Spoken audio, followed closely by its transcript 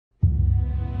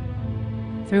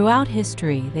Throughout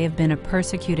history, they have been a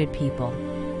persecuted people,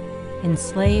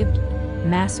 enslaved,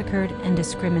 massacred, and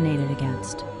discriminated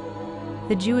against.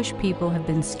 The Jewish people have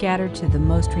been scattered to the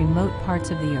most remote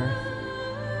parts of the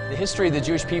earth. The history of the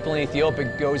Jewish people in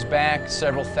Ethiopia goes back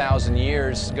several thousand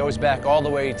years, goes back all the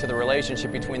way to the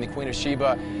relationship between the Queen of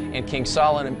Sheba and King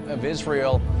Solomon of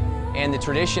Israel. And the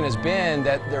tradition has been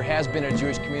that there has been a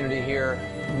Jewish community here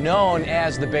known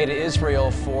as the Beta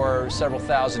Israel for several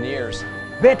thousand years.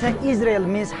 Beta Israel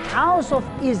means House of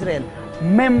Israel,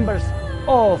 members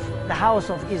of the House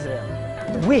of Israel.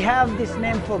 We have this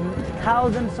name for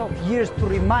thousands of years to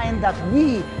remind that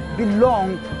we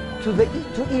belong to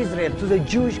Israel, to the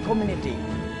Jewish community.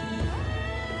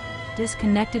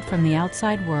 Disconnected from the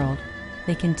outside world,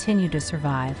 they continue to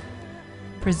survive,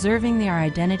 preserving their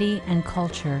identity and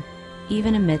culture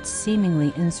even amidst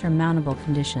seemingly insurmountable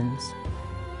conditions.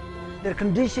 Their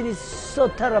condition is so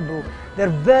terrible. They're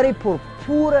very poor,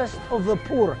 poorest of the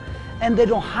poor, and they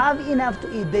don't have enough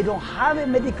to eat. They don't have a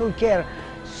medical care.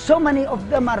 So many of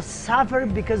them are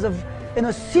suffering because of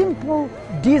simple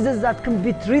diseases that can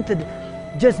be treated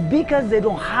just because they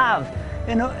don't have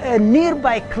a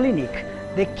nearby clinic.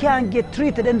 They can't get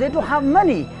treated, and they don't have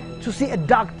money to see a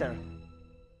doctor.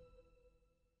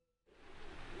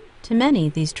 To many,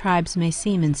 these tribes may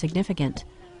seem insignificant,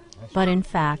 but in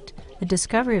fact, the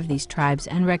discovery of these tribes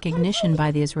and recognition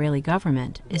by the Israeli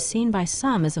government is seen by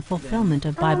some as a fulfillment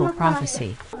of Bible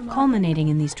prophecy, culminating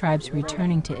in these tribes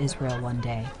returning to Israel one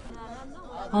day.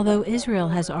 Although Israel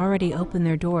has already opened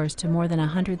their doors to more than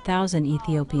 100,000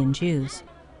 Ethiopian Jews,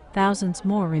 thousands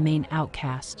more remain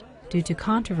outcast due to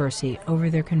controversy over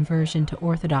their conversion to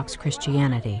Orthodox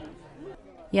Christianity.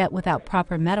 Yet without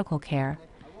proper medical care,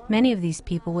 many of these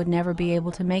people would never be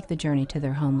able to make the journey to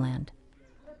their homeland.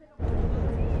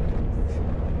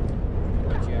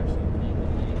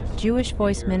 Jewish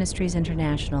Voice Ministries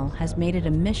International has made it a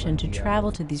mission to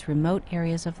travel to these remote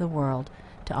areas of the world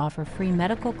to offer free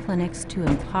medical clinics to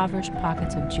impoverished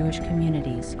pockets of Jewish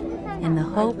communities in the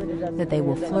hope that they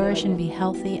will flourish and be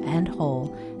healthy and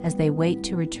whole as they wait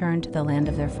to return to the land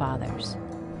of their fathers.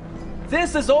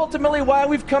 This is ultimately why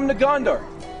we've come to Gondar,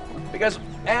 because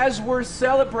as we're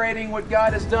celebrating what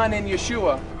God has done in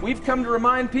Yeshua, we've come to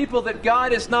remind people that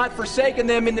God has not forsaken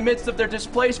them in the midst of their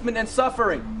displacement and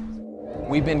suffering.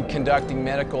 We've been conducting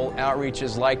medical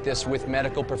outreaches like this with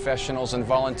medical professionals and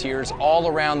volunteers all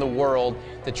around the world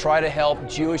to try to help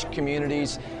Jewish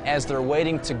communities as they're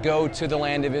waiting to go to the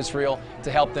land of Israel,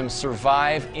 to help them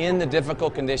survive in the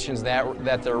difficult conditions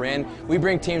that they're in. We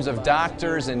bring teams of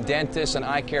doctors and dentists and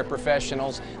eye care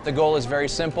professionals. The goal is very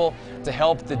simple, to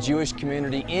help the Jewish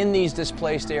community in these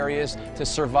displaced areas to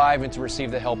survive and to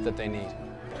receive the help that they need.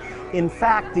 In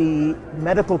fact, the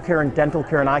medical care and dental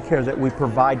care and eye care that we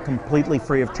provide completely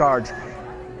free of charge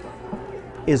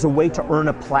is a way to earn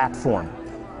a platform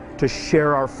to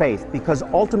share our faith, because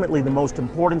ultimately the most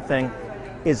important thing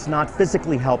is not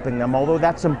physically helping them, although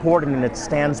that's important and it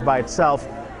stands by itself,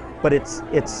 but it's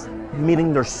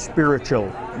meeting their spiritual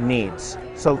needs.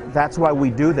 So that's why we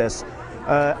do this.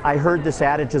 I heard this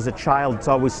adage as a child, it's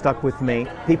always stuck with me.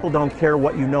 People don't care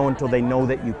what you know until they know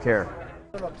that you care.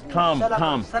 Come.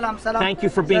 Thank you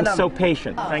for being so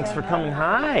patient. Thanks for coming.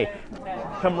 Hi.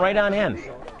 Come right on in.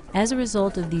 As a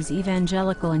result of these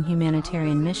evangelical and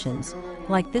humanitarian missions,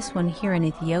 like this one here in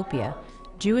Ethiopia,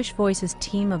 Jewish Voice's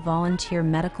team of volunteer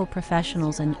medical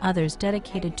professionals and others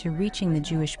dedicated to reaching the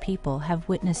Jewish people have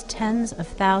witnessed tens of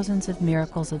thousands of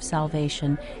miracles of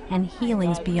salvation and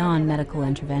healings beyond medical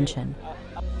intervention.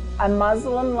 A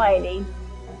Muslim lady,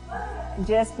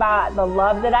 just by the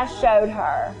love that I showed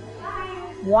her,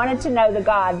 wanted to know the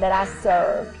God that I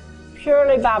served,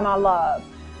 purely by my love,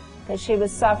 because she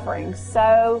was suffering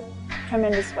so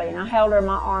tremendously. And I held her in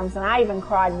my arms, and I even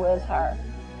cried with her.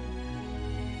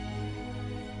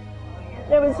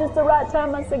 It was just the right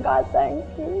time. I said, God, thank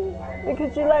you,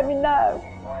 because you let me know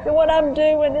that what I'm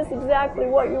doing is exactly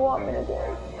what you want me to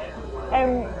do.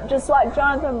 And just like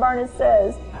Jonathan Burnett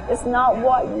says, it's not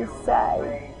what you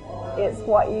say, it's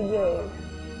what you do.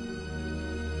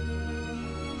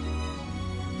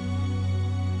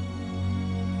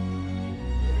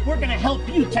 We're gonna help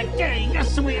you today.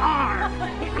 Yes, we are.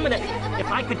 If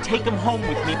I could take them home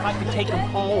with me, if I could take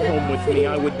them all home with me,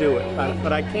 I would do it.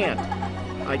 But I can't.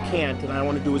 And I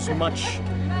want to do as much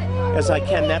as I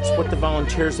can. That's what the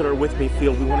volunteers that are with me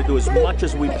feel. We want to do as much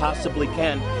as we possibly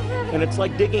can. And it's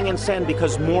like digging in sand,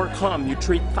 because more come. You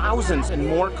treat thousands and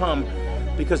more come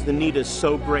because the need is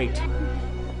so great.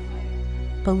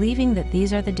 Believing that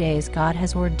these are the days God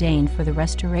has ordained for the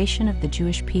restoration of the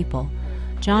Jewish people,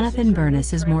 Jonathan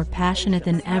Burness is more passionate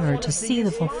than ever to see the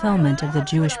fulfillment of the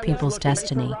Jewish people's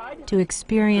destiny, to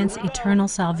experience eternal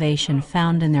salvation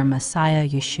found in their Messiah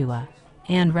Yeshua,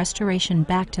 and restoration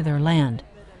back to their land,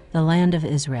 the land of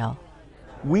Israel.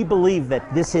 We believe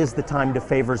that this is the time to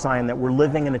favor Zion, that we're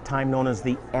living in a time known as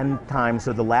the end times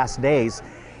or the last days.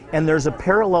 And there's a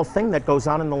parallel thing that goes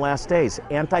on in the last days.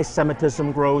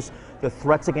 Anti-Semitism grows, the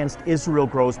threats against Israel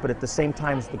grows, but at the same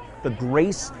time, the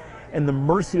grace and the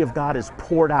mercy of God is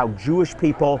poured out. Jewish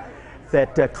people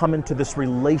that come into this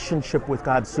relationship with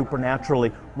God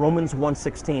supernaturally. Romans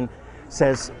 1:16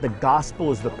 says the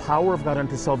gospel is the power of God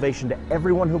unto salvation to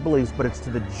everyone who believes, but it's to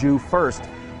the Jew first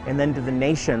and then to the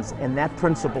nations. And that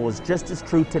principle is just as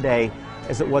true today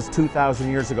as it was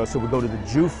 2,000 years ago. So we go to the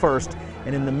Jew first,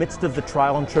 and in the midst of the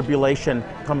trial and tribulation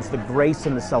comes the grace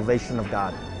and the salvation of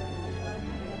God.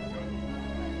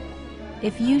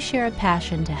 If you share a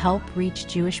passion to help reach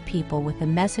Jewish people with the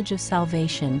message of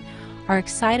salvation, are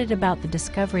excited about the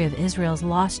discovery of Israel's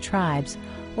lost tribes,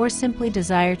 or simply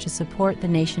desire to support the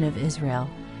nation of Israel,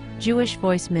 Jewish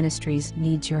Voice Ministries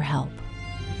needs your help.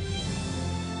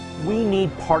 We need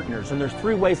partners, and there's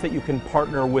 3 ways that you can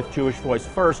partner with Jewish Voice.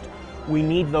 First, we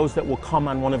need those that will come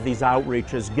on one of these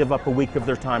outreaches, give up a week of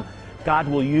their time. God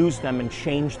will use them and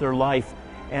change their life,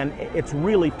 and it's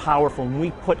really powerful, and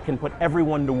we can put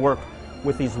everyone to work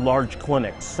with these large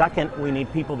clinics. Second, we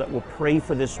need people that will pray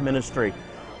for this ministry.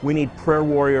 We need prayer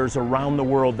warriors around the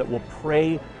world that will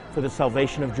pray for the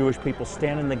salvation of Jewish people,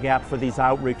 stand in the gap for these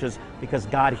outreaches, because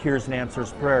God hears and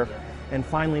answers prayer. And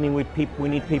finally, we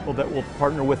need people that will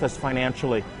partner with us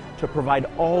financially to provide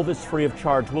all this free of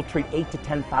charge. We'll treat 8,000 to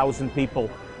 10,000 people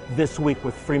this week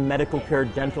with free medical care,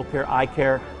 dental care,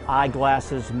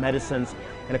 eyeglasses, medicines,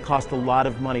 and it costs a lot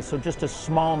of money. So just a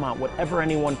small amount, whatever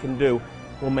anyone can do,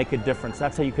 will make a difference.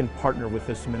 That's how you can partner with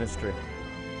this ministry.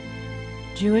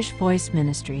 Jewish Voice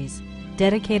Ministries,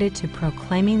 dedicated to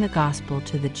proclaiming the gospel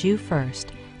to the Jew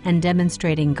first and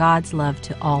demonstrating God's love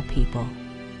to all people.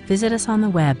 Visit us on the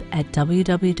web at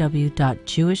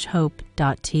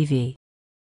www.jewishhope.tv.